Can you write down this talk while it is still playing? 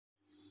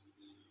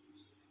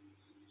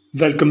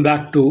Welcome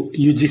back to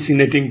UGC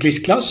NET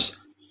English class.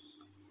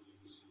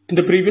 In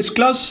the previous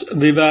class,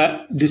 we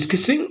were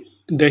discussing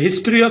the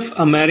history of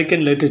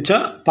American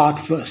literature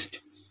part first,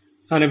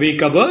 and we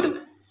covered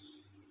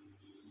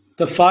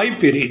the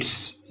 5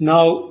 periods.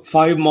 Now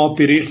 5 more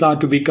periods are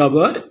to be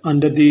covered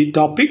under the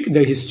topic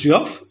the history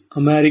of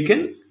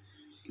American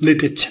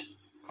literature.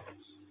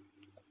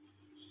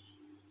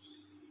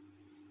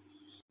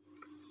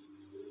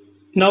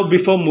 Now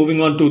before moving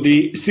on to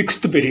the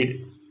 6th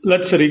period,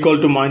 let's recall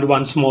to mind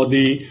once more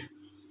the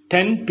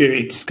 10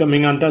 periods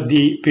coming under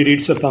the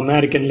periods of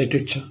American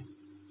literature.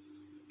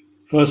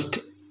 First,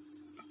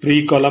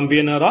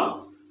 pre-Columbian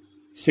era.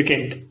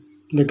 Second,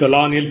 the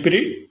colonial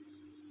period.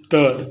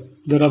 Third,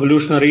 the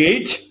Revolutionary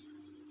Age.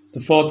 The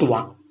fourth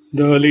one,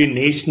 the early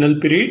national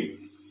period.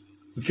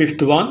 The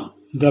fifth one,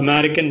 the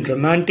American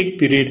Romantic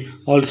period,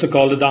 also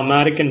called the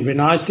American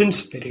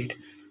Renaissance period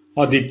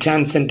or the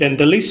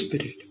Transcendentalist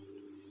period.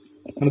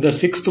 And the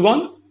sixth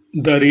one,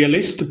 the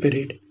Realist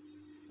period.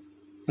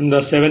 And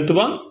the seventh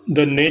one,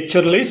 the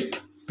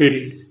Naturalist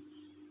period.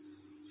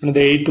 And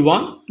the eighth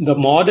one, the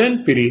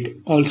Modern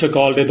period, also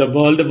called the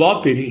World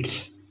War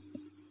periods.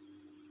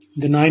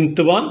 The ninth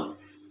one,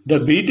 the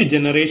Beat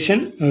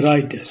Generation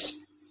writers.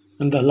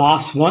 And the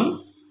last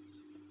one,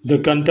 the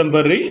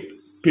Contemporary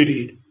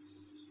period.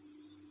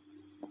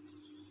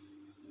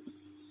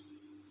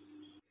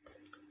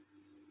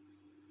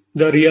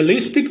 The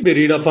realistic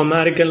period of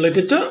American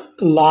literature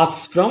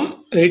lasts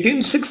from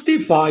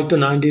 1865 to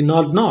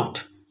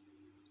 1900.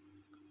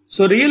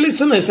 So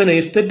realism as an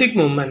aesthetic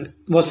movement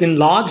was in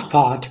large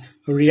part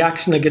a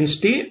reaction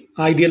against the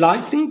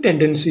idealizing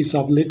tendencies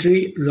of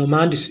literary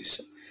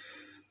romanticism.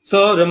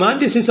 So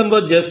romanticism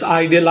was just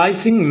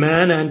idealizing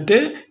man and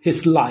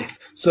his life.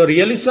 So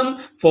realism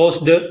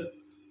forced the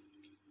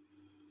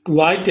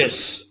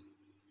writers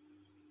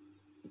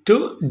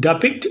to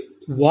depict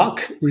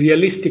work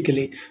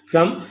realistically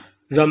from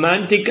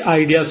romantic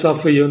ideas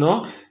of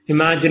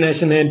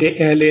imagination and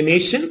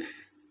alienation.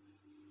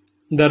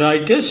 The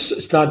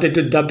writers started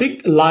to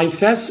depict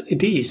life as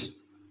it is.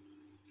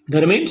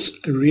 That means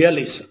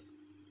realism.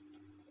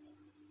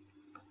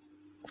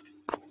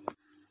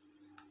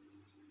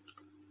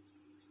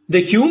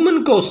 The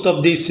human cost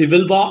of the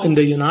Civil War in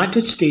the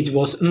United States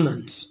was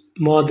immense.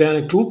 More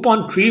than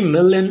 2.3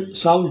 million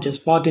soldiers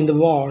fought in the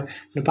war,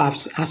 and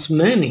perhaps as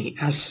many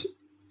as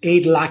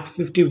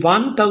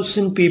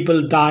 851,000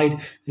 people died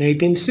in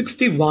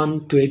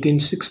 1861 to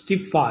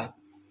 1865.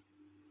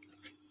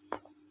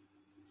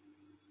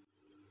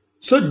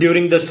 So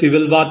during the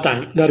Civil War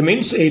time, that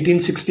means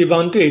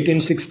 1861 to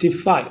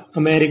 1865,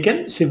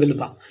 American Civil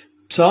War,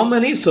 so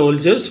many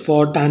soldiers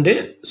fought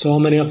and so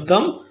many of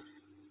them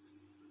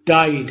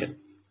died.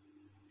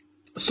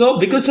 So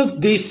because of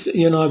this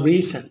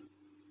reason,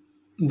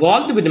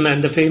 Walt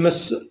Whitman, the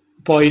famous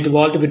poet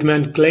Walt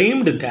Whitman,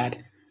 claimed that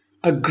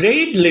a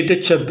great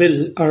literature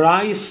will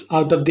arise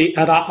out of the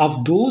era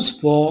of those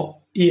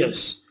 4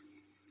 years.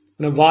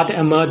 What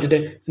emerged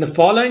in the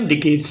following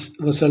decades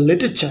was a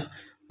literature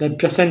that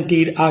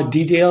presented a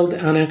detailed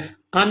and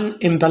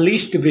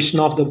unembellished vision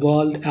of the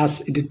world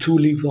as it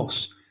truly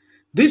was.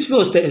 This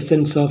was the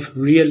essence of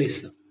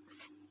realism.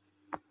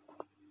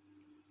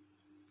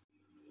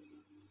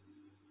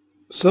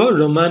 So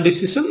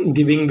romanticism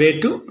giving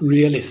way to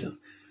realism.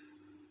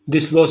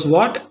 This was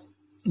what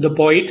the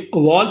poet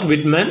Walt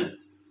Whitman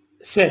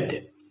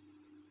said.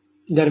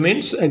 That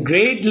means a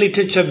great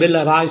literature will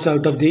arise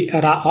out of the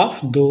era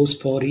of those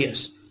 4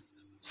 years,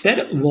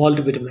 said Walt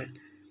Whitman.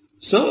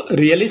 So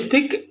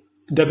realistic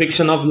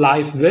depiction of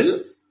life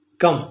will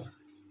come.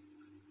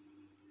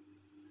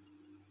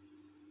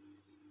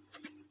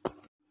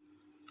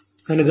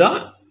 And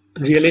the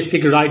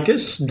realistic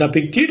writers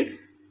depicted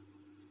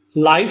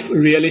life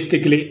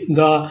realistically,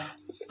 the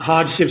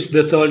hardships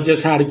the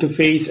soldiers had to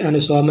face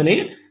and so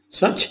many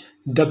such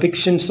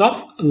depictions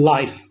of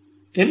life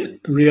in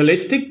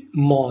realistic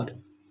mode.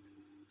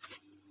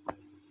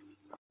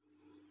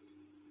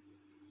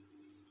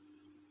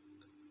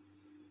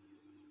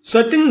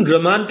 Certain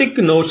romantic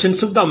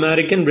notions of the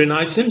American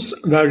Renaissance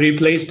were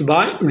replaced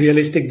by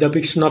realistic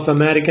depiction of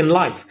American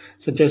life,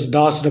 such as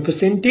those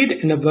represented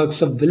in the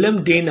works of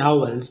William Dean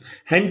Howells,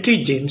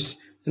 Henry James,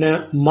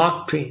 and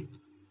Mark Twain.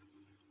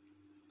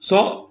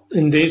 So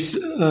in these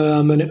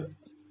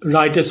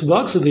writers'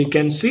 works, we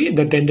can see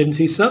the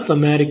tendencies of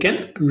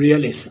American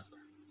realism.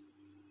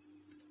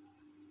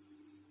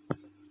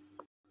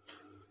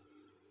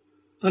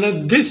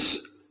 And this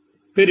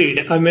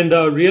period,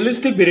 the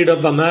realistic period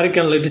of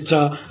American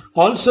literature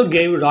also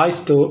gave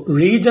rise to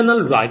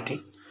regional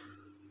writing,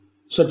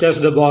 such as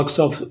the works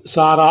of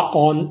Sarah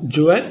Orne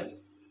Jewett,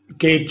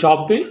 Kate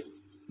Chopin,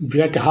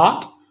 Bret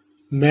Harte,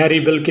 Mary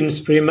Wilkins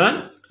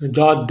Freeman,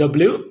 George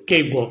W.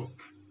 Cable.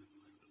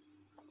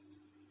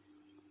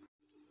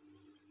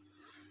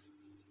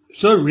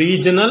 So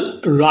regional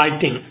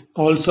writing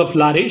also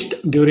flourished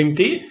during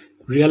the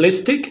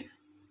realistic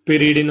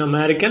period in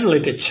American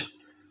literature.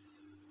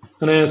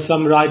 And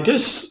some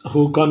writers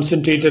who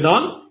concentrated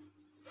on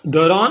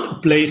their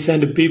own place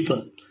and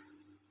people.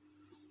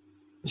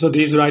 So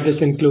these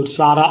writers include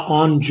Sarah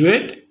Orne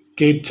Jewett,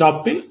 Kate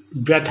Chopin,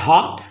 Bret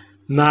Hart,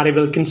 Mary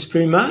Wilkins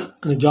Freeman,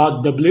 and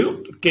George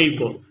W.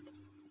 Cable.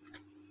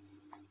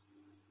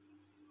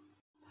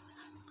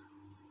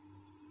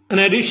 In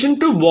addition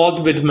to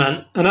Walt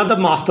Whitman, another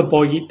master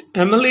poet,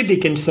 Emily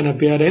Dickinson,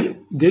 appeared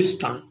in this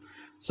time.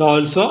 So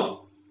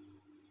also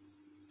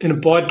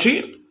in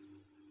poetry,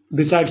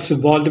 besides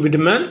Walt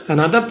Whitman,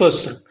 another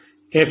person,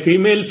 a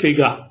female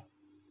figure,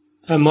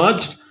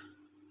 emerged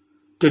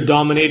to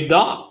dominate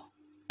the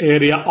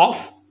area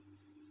of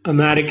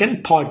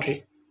American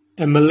poetry,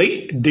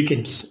 Emily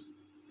Dickinson.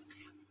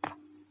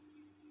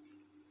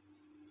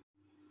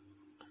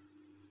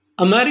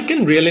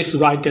 American realist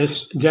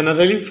writers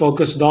generally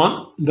focused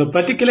on the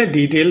particular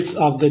details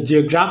of the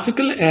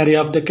geographical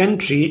area of the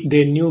country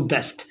they knew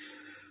best,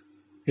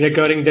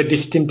 recording the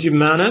distinctive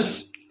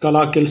manners,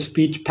 colloquial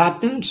speech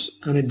patterns,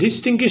 and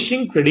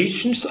distinguishing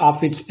traditions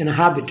of its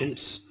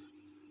inhabitants.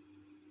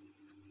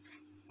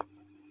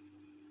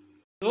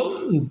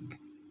 So,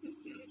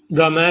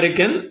 the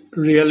American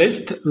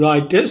realist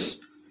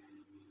writers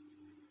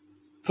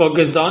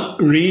focused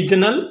on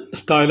regional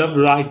style of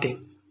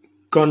writing,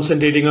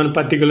 concentrating on a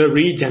particular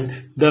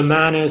region, the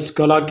manners,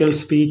 colloquial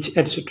speech,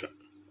 etc.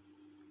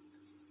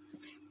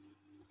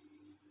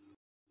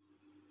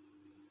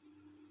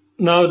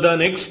 Now the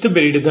next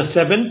period, the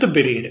seventh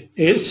period,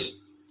 is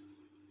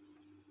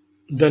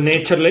the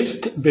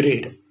naturalist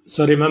period.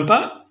 So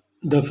remember,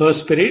 the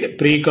first period,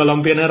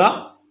 pre-Columbian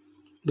era,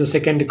 the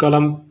second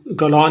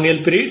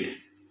colonial period,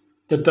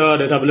 the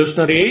third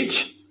revolutionary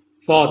age,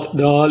 fourth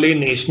the early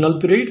national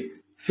period,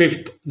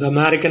 fifth the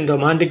American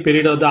romantic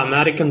period or the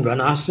American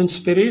Renaissance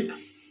period,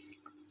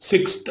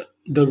 sixth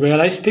the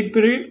realistic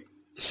period,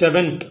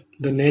 seventh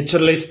the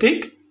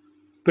naturalistic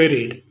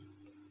period.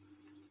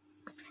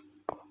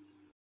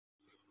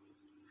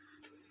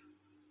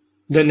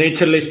 The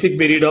naturalistic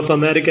period of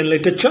American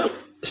literature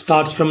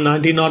starts from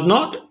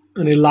 1900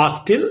 and it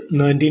lasts till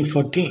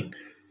 1914.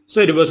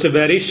 So it was a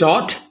very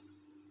short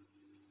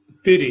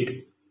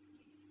period.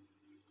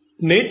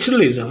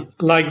 Naturalism,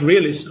 like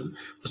realism,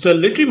 was a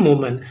literary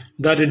movement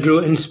that drew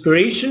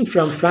inspiration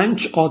from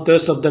French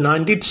authors of the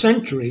 19th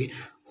century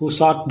who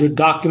sought to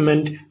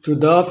document through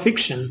their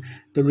fiction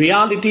the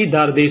reality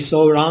that they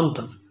saw around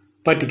them,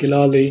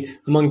 particularly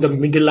among the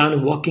middle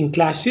and working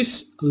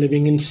classes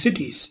living in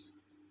cities.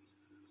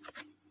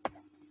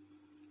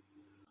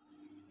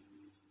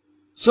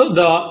 So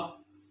the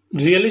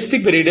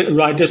realistic period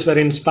writers were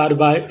inspired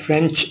by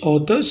French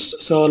authors.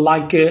 So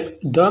like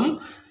them,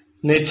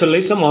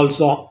 naturalism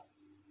also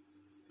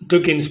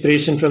took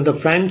inspiration from the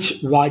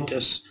French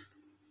writers.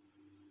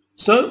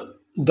 So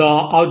the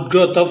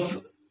outgrowth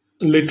of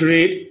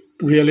literary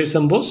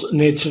realism was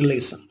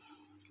naturalism.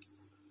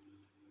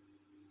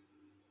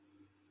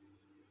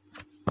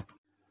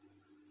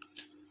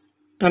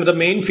 And the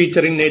main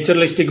feature in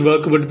naturalistic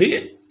work would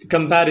be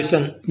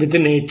comparison with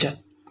nature,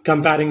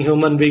 comparing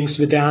human beings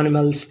with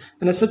animals,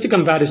 and such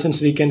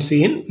comparisons we can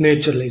see in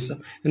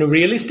naturalism. In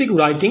realistic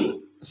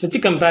writing, such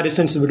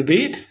comparisons would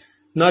be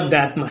not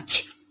that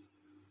much.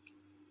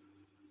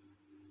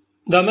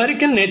 The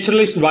American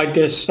naturalist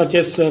writers such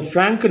as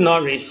Frank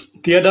Norris,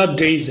 Theodore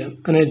Dreiser,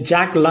 and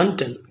Jack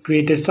London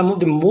created some of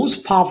the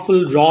most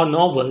powerful raw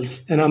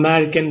novels in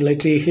American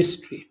literary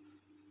history.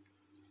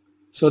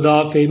 So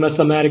the famous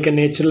American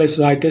naturalist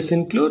writers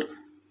include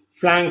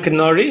Frank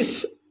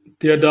Norris,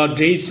 Theodore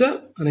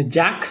Dreiser, and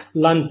Jack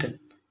London.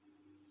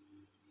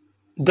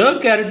 Their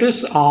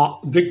characters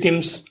are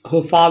victims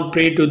who fall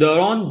prey to their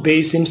own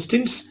base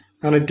instincts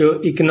and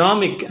to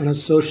economic and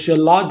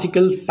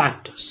sociological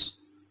factors.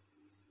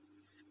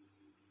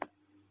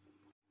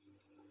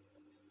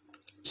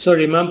 So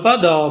remember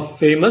the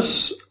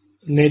famous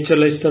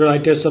naturalist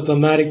writers of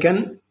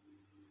American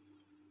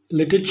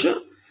literature,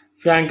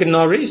 Frank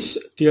Norris,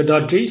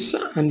 Theodore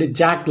Dreiser, and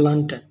Jack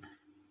London.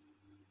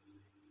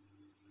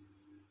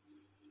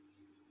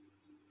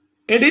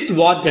 Edith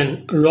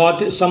Wharton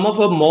wrote some of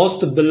her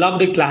most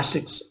beloved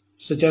classics,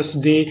 such as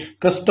The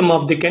Custom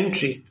of the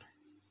Country,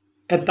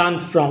 Ethan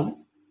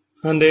Frome,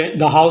 and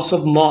The House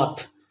of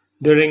Mirth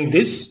during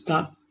this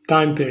time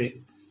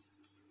period.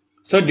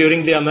 So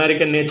during the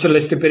American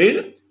naturalist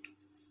period,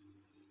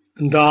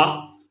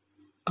 the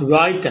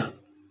writer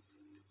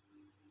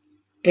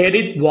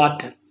Edith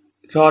Wharton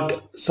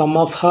wrote some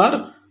of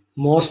her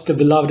most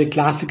beloved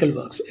classical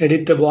works.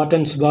 Edith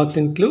Wharton's works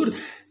include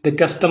The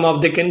Custom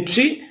of the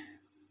Country,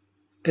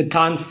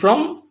 Ethan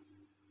Frome,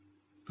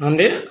 and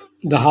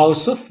The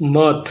House of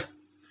Mirth.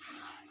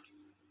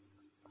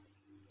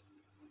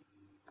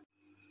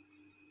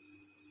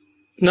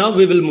 Now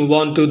we will move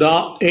on to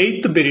the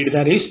eighth period,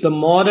 that is the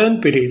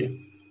modern period.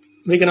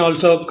 We can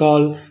also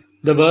call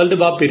the World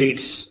War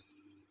periods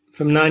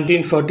from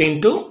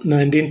 1914 to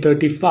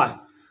 1935,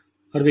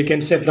 or we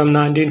can say from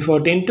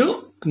 1914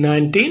 to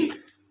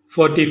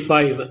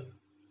 1945.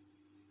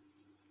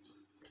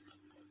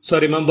 So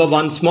remember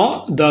once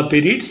more the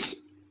periods.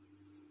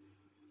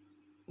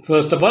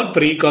 First of all,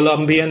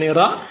 pre-Columbian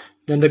era,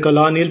 then the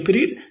colonial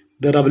period,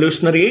 the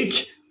revolutionary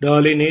age, the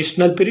early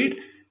national period,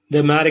 the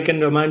American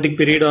Romantic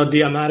period or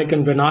the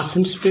American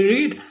Renaissance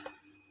period,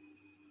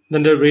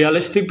 then the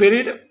Realistic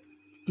period,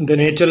 the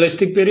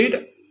Naturalistic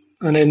period,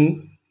 and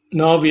then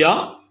now we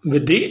are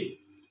with the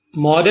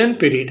Modern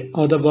period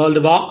or the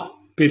World War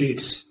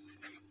periods.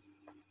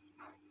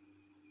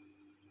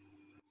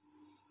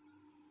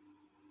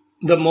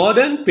 The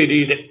Modern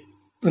period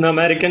in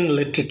American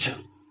literature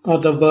or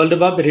the World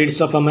War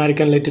periods of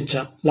American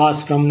literature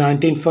lasts from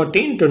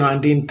 1914 to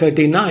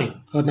 1939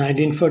 or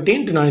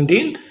 1914 to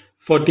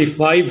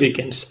 1945 we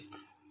can say.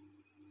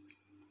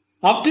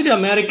 After the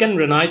American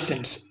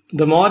Renaissance,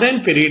 the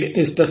modern period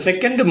is the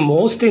second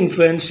most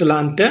influential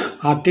and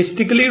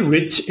artistically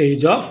rich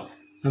age of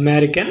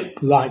American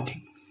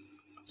writing.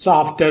 So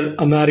after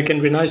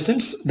American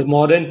Renaissance, the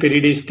modern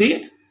period is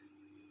the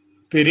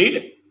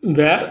period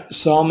where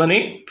so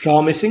many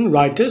promising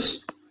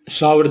writers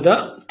showed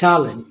the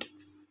talent.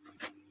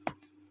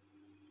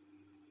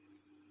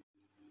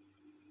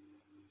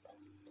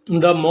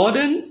 The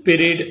modern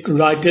period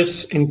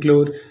writers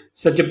include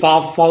such a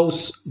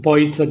powerhouse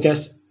poets such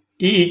as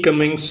E.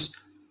 Cummings,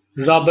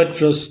 Robert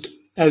Frost,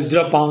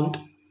 Ezra Pound,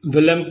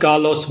 William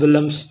Carlos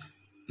Williams,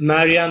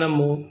 Mariana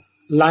Moore,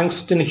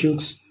 Langston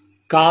Hughes,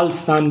 Carl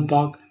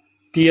Sandburg,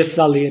 T.S.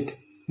 Eliot,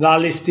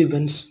 Wallace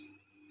Stevens,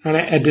 and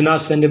Edna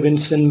St.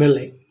 Vincent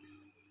Millay.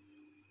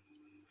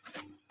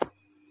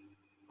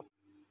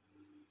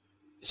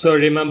 So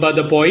remember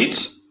the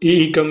poets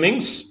E.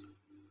 Cummings,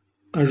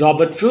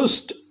 Robert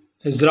Frost,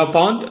 Ezra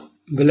Pound,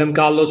 William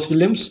Carlos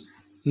Williams,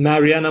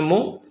 Mariana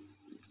Moore,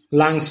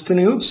 Langston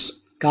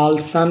Hughes, Carl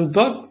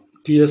Sandburg,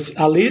 T.S.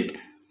 Eliot,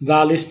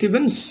 Wallace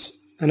Stevens,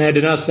 and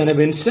Edna St.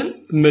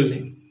 Vincent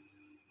Millay.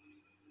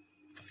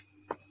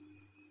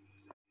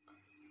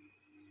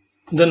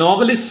 The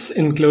novelists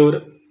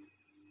include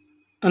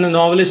and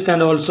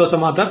also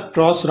some other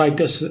prose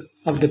writers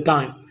of the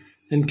time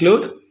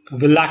include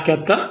Willa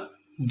Cather,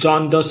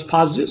 John Dos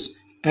Passos,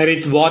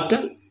 Eric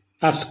Wharton,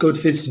 F. Scott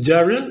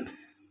Fitzgerald,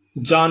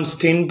 John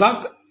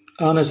Steinbeck,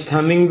 Ernest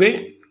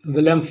Hemingway,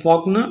 William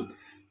Faulkner,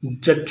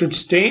 Gertrude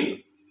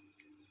Stein,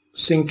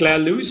 Sinclair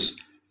Lewis,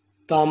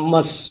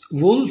 Thomas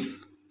Wolfe,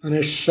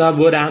 and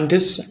Sherwood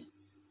Anderson.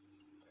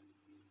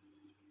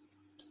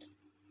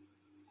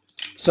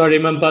 So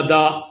remember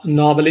the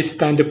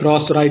novelist and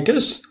prose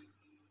writers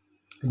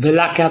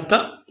Willa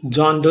Cather,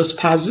 John Dos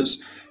Passos,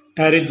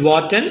 Eric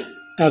Wharton,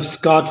 F.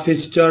 Scott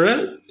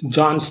Fitzgerald,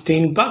 John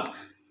Steinbeck,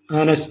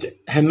 Ernest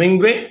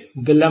Hemingway,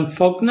 William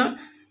Faulkner,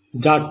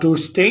 Gertrude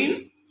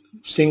Stein,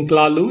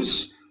 Sinclair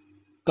Lewis,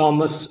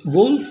 Thomas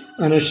Wolfe,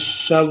 and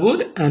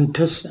Sherwood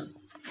Anderson.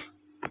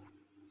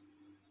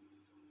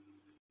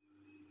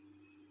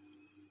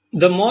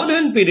 The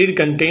modern period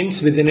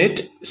contains within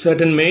it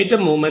certain major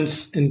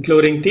movements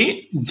including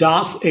the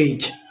Jazz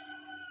Age,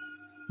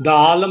 the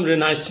Harlem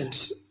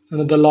Renaissance,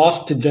 and the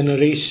Lost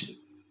Generation.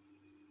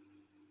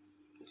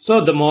 So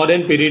the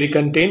modern period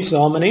contains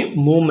so many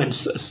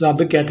movements,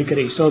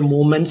 subcategories or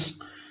movements,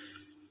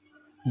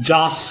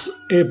 Jazz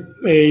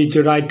Age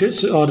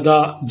writers or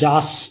the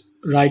Jazz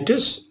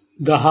writers,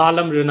 the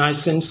Harlem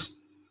Renaissance,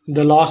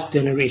 the Lost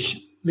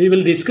Generation. We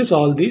will discuss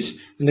all these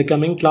in the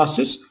coming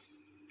classes.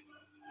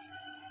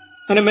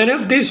 And many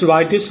of these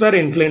writers were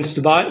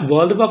influenced by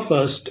World War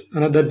I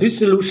and the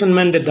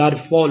disillusionment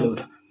that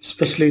followed,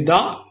 especially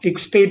the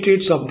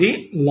expatriates of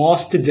the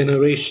lost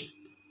generation.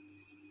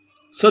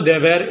 So they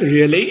were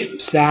really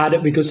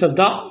sad because of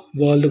the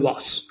world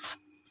wars.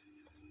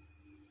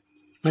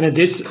 And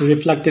this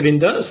reflected in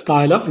the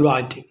style of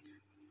writing,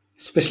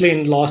 especially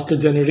in lost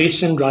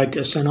generation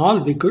writers and all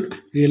we could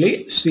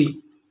really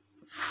see.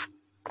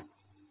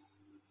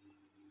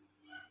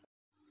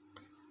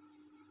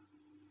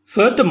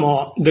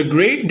 Furthermore, the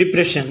Great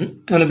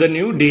Depression and the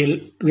New Deal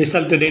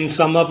resulted in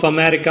some of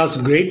America's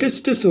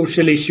greatest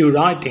social issue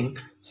writing,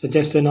 such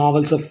as the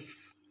novels of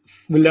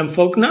William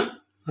Faulkner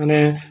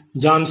and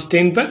John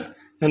Steinbeck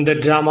and the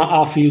drama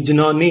of Eugene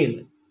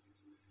O'Neill.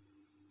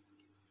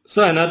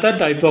 So another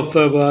type of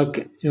work,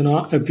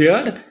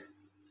 appeared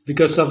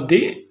because of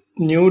the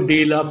New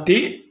Deal of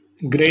the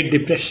Great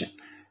Depression.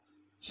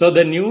 So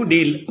the New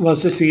Deal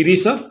was a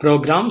series of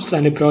programs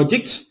and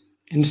projects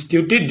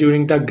instituted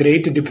during the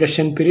Great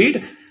Depression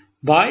period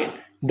by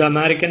the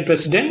American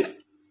President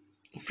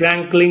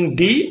Franklin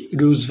D.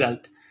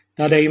 Roosevelt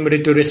that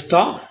aimed to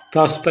restore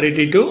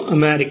prosperity to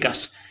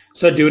Americas.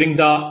 So during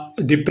the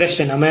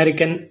Depression,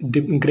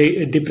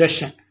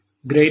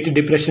 Great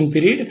Depression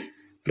period,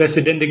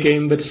 President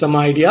came with some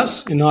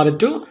ideas in order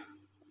to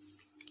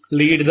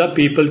lead the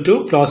people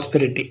to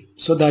prosperity.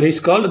 So that is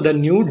called the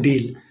New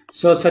Deal.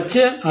 So such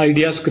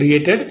ideas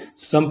created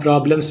some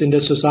problems in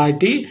the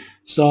society.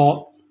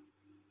 So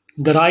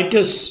the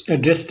writers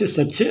addressed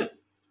such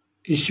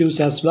issues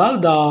as well.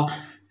 The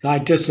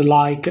writers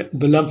like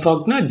William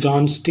Faulkner,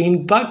 John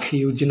Steinbeck,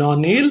 Eugene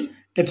O'Neill,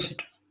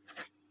 etc.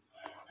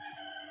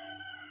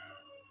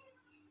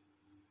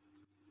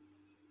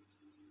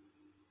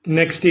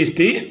 Next is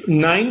the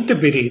ninth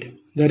period,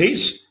 that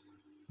is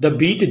the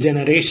Beat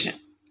Generation.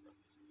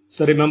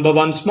 So remember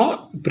once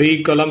more,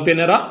 pre-Columbian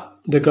era,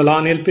 the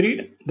colonial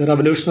period, the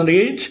Revolutionary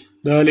Age,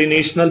 the early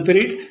national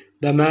period,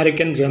 the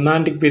American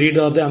romantic period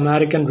or the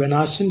American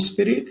Renaissance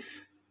period,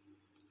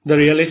 the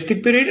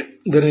realistic period,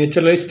 the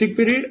naturalistic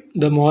period,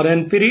 the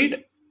modern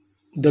period,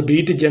 the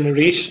Beat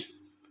generation.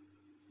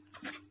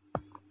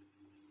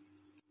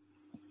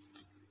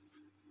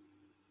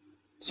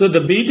 So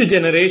the Beat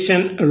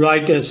generation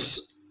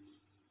writers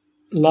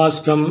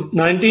last from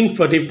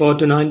 1944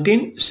 to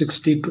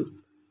 1962.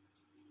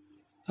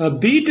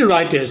 Beat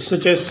writers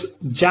such as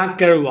Jack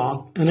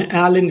Kerouac and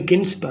Allen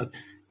Ginsberg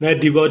were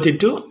devoted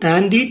to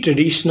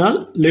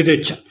anti-traditional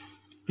literature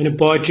in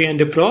poetry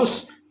and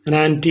prose and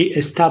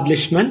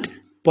anti-establishment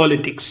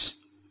politics.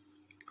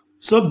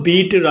 So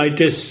Beat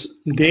writers,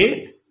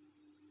 they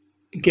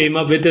came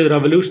up with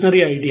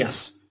revolutionary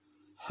ideas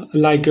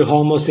like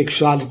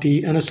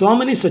homosexuality and so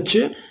many such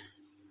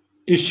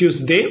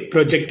issues they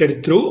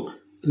projected through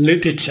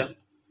literature.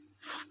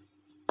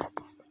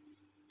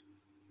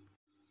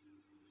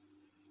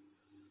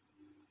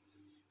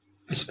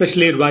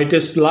 Especially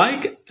writers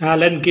like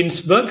Allen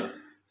Ginsberg,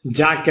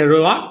 Jack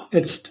Kerouac,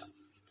 etc.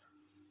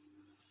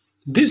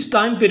 This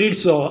time period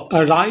saw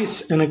a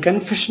rise in a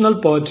confessional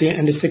poetry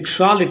and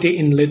sexuality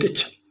in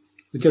literature,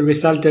 which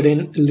resulted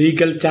in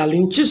legal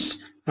challenges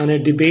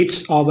and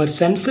debates over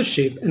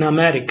censorship in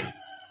America.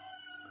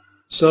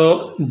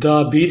 So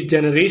the Beat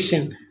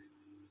generation,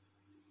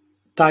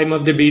 time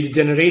of the Beat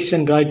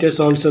generation, writers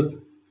also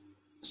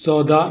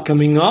saw the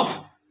coming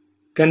of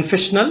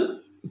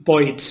confessional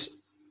poets.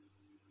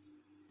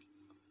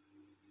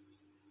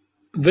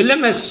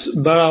 William S.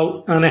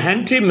 Burroughs and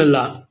Henry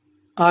Miller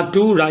are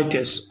two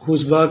writers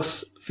whose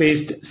works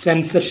faced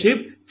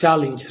censorship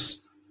challenges.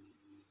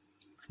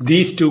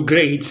 These two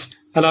greats,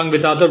 along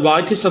with other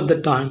writers of the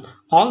time,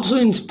 also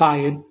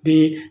inspired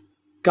the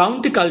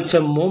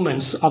counterculture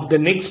movements of the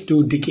next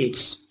 2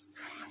 decades.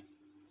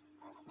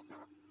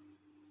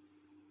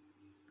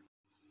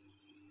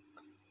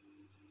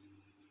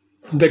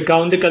 The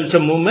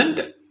counterculture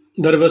movement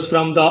that was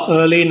from the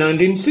early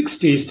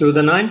 1960s to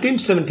the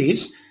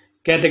 1970s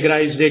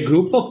categorized a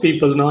group of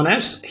people known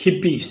as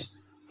hippies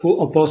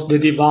who opposed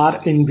the war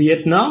in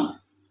Vietnam,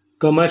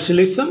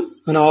 commercialism,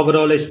 and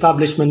overall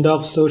establishment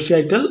of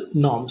societal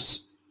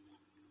norms.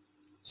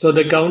 So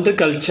the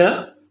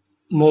counterculture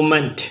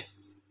movement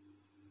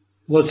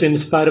was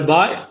inspired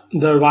by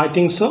the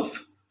writings of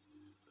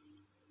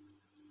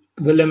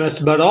William S.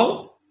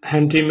 Burroughs,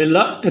 Henry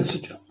Miller,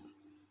 etc.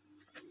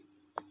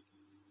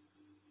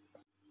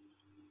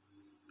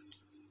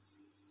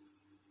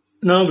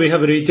 Now we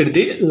have reached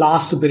the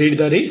last period,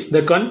 that is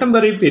the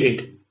contemporary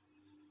period.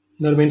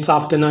 That means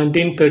after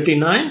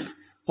 1939,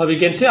 or we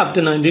can say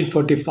after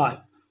 1945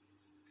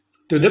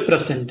 to the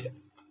present.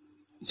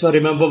 So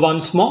remember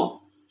once more,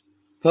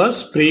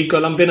 first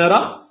pre-Columbian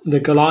era, the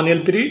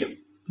colonial period,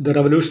 the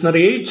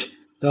revolutionary age,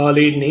 the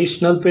early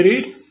national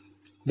period,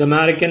 the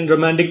American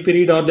romantic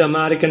period or the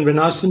American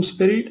Renaissance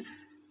period,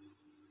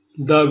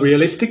 the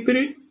realistic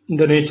period,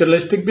 the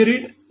naturalistic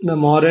period, the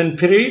modern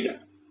period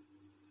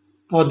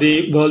or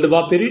the World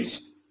War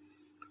periods,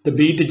 the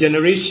Beat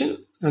generation,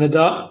 and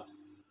the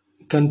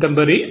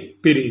contemporary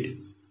period.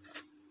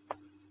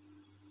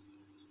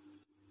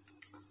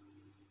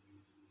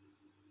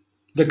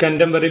 The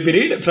contemporary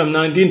period from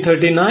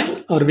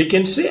 1939, or we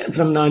can say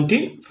from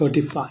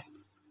 1945.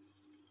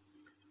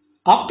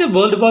 After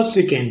World War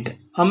II,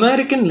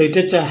 American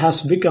literature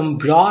has become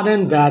broad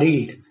and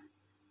varied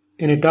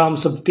in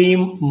terms of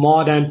theme,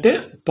 mode, and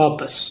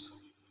purpose.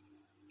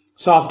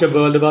 So after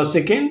World War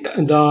II,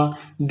 the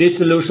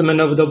disillusionment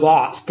of the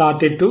war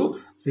started to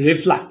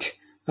reflect,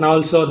 and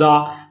also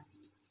the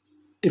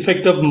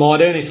effect of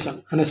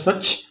modernism and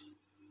such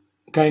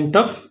kind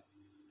of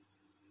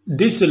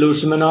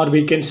disillusionment, or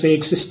we can say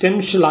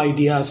existential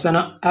ideas and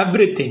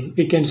everything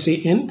we can see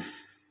in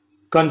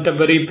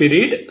contemporary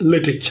period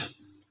literature.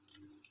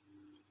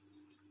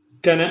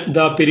 Then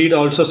the period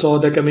also saw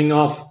the coming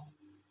of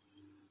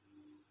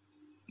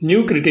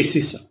new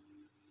criticism.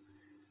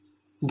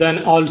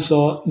 Then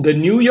also the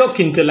New York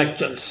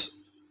intellectuals,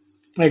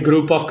 a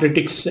group of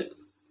critics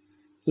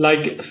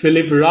like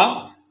Philip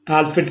Roth,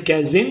 Alfred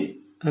Kazin,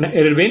 and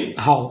Irving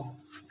Howe.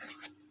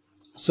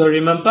 So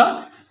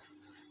remember,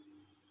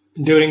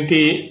 during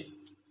the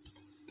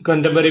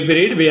contemporary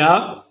period, we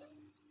have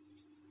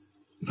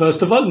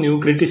first of all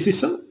new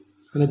criticism,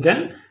 and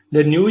then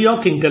the New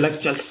York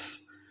intellectuals.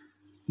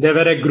 They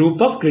were a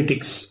group of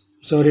critics.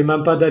 So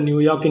remember the New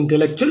York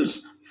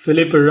intellectuals,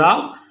 Philip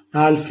Roth,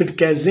 Alfred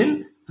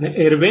Kazin, and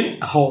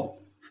Irving Howe.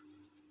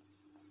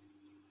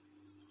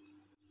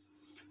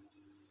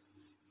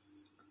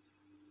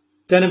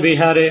 Then we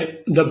had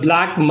the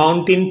Black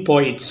Mountain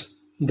Poets.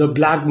 The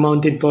Black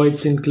Mountain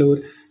Poets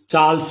include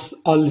Charles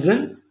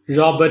Olson,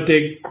 Robert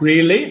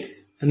Greeley,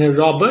 and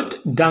Robert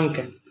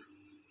Duncan.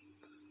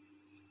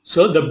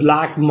 So the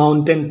Black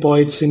Mountain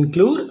Poets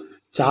include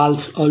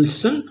Charles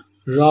Olson,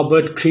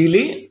 Robert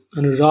Greeley,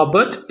 and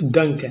Robert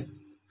Duncan.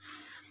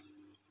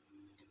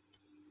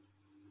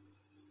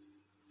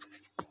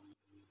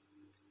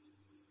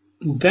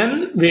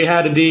 Then we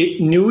had the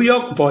New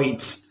York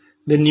Poets.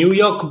 The New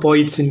York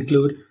Poets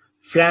include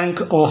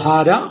Frank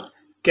O'Hara,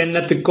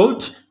 Kenneth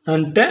Couch,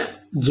 and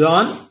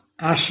John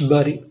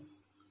Ashbery.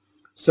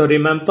 So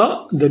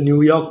remember, the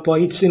New York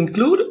poets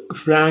include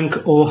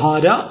Frank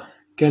O'Hara,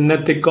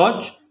 Kenneth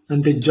Couch,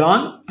 and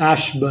John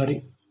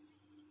Ashbery.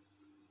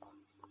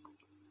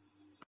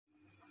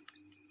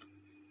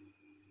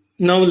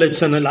 Now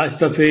let's analyze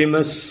the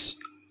famous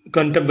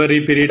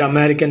contemporary period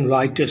American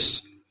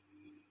writers.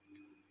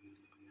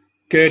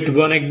 Kurt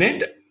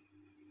Vonnegut,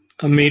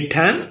 Amit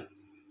Tan,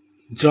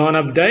 John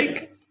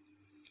Updike,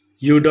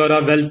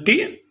 Eudora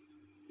Welty,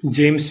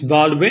 James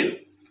Baldwin,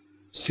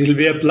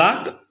 Sylvia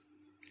Plath,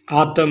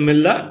 Arthur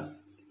Miller,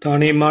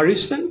 Toni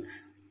Morrison,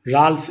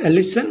 Ralph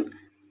Ellison,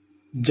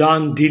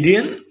 John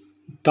Didion,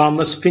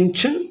 Thomas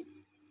Pynchon,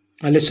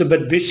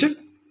 Elizabeth Bishop,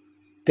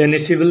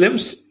 Tennessee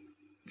Williams,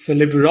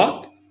 Philip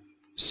Roth,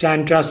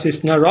 Sandra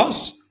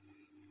Cisneros,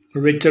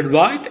 Richard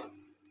White,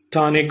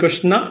 Tony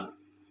Kushner,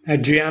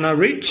 Adriana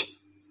Rich,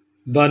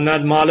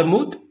 Bernard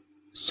Malamud,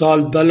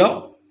 Saul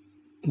Bellow,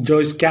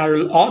 Joyce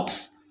Carol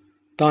Oates,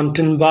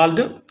 Thornton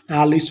Wilder,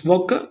 Alice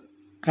Walker,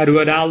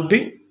 Edward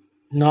Albee,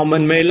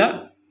 Norman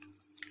Mailer,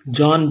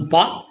 John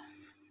Barth,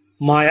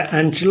 Maya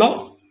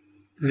Angelou,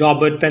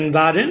 Robert Penn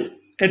Warren,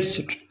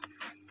 etc.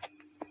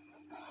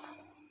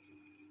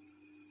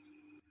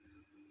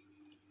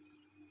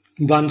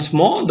 Once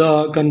more,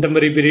 the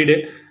contemporary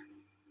period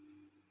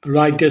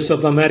writers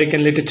of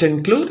American literature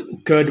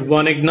include Kurt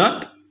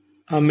Vonnegut,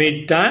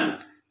 Amit Tan,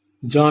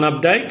 John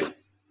Updike,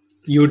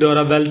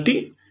 Eudora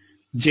Welty,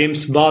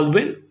 James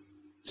Baldwin,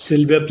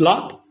 Sylvia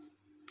Plath,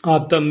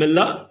 Arthur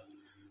Miller,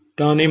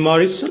 Toni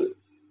Morrison,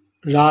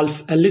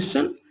 Ralph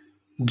Ellison,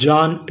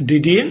 John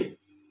Didion,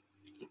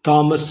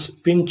 Thomas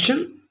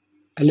Pynchon,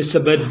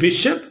 Elizabeth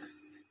Bishop,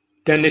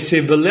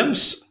 Tennessee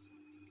Williams,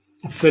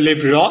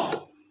 Philip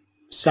Roth,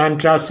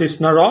 Sandra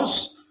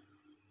Cisneros,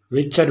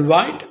 Richard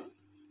White,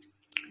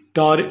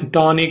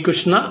 Tony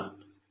Kushner,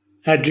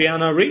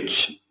 Adriana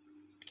Rich,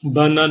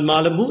 Bernard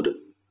Malamud,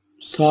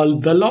 Saul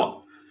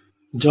Bellow,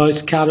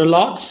 Joyce Carol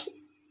Oates,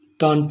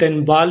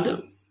 Thornton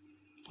Wilder,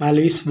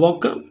 Alice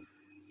Walker,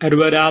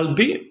 Edward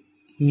Albee,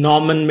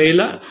 Norman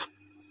Mailer,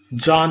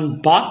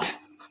 John Barth,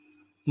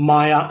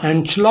 Maya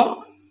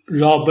Angelou,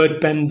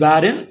 Robert Penn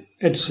Warren,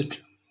 etc.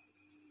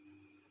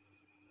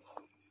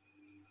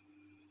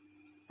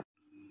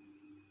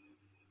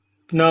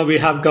 Now we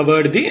have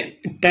covered the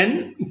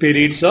 10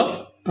 periods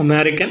of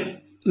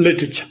American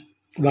literature.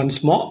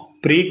 Once more,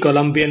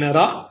 pre-Columbian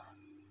era,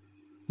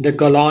 the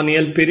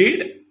colonial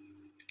period,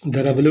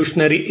 the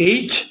Revolutionary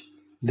Age,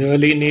 the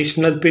early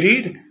national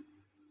period,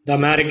 the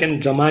American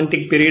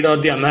Romantic period or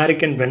the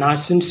American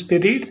Renaissance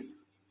period,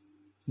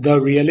 the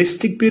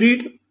realistic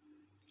period,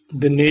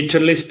 the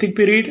naturalistic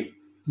period,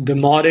 the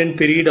modern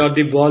period or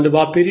the World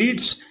War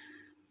periods,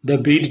 the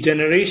Beat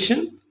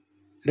generation,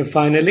 and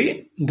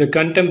finally the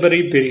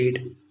contemporary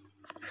period.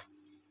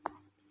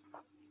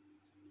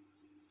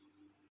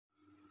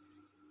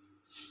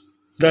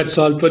 That's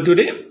all for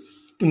today.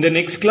 In the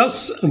next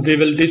class, we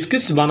will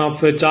discuss one of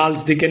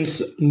Charles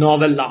Dickens'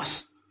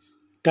 novellas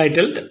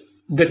titled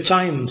The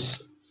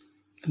Chimes.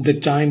 The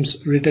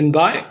Chimes, written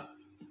by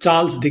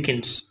Charles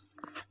Dickens.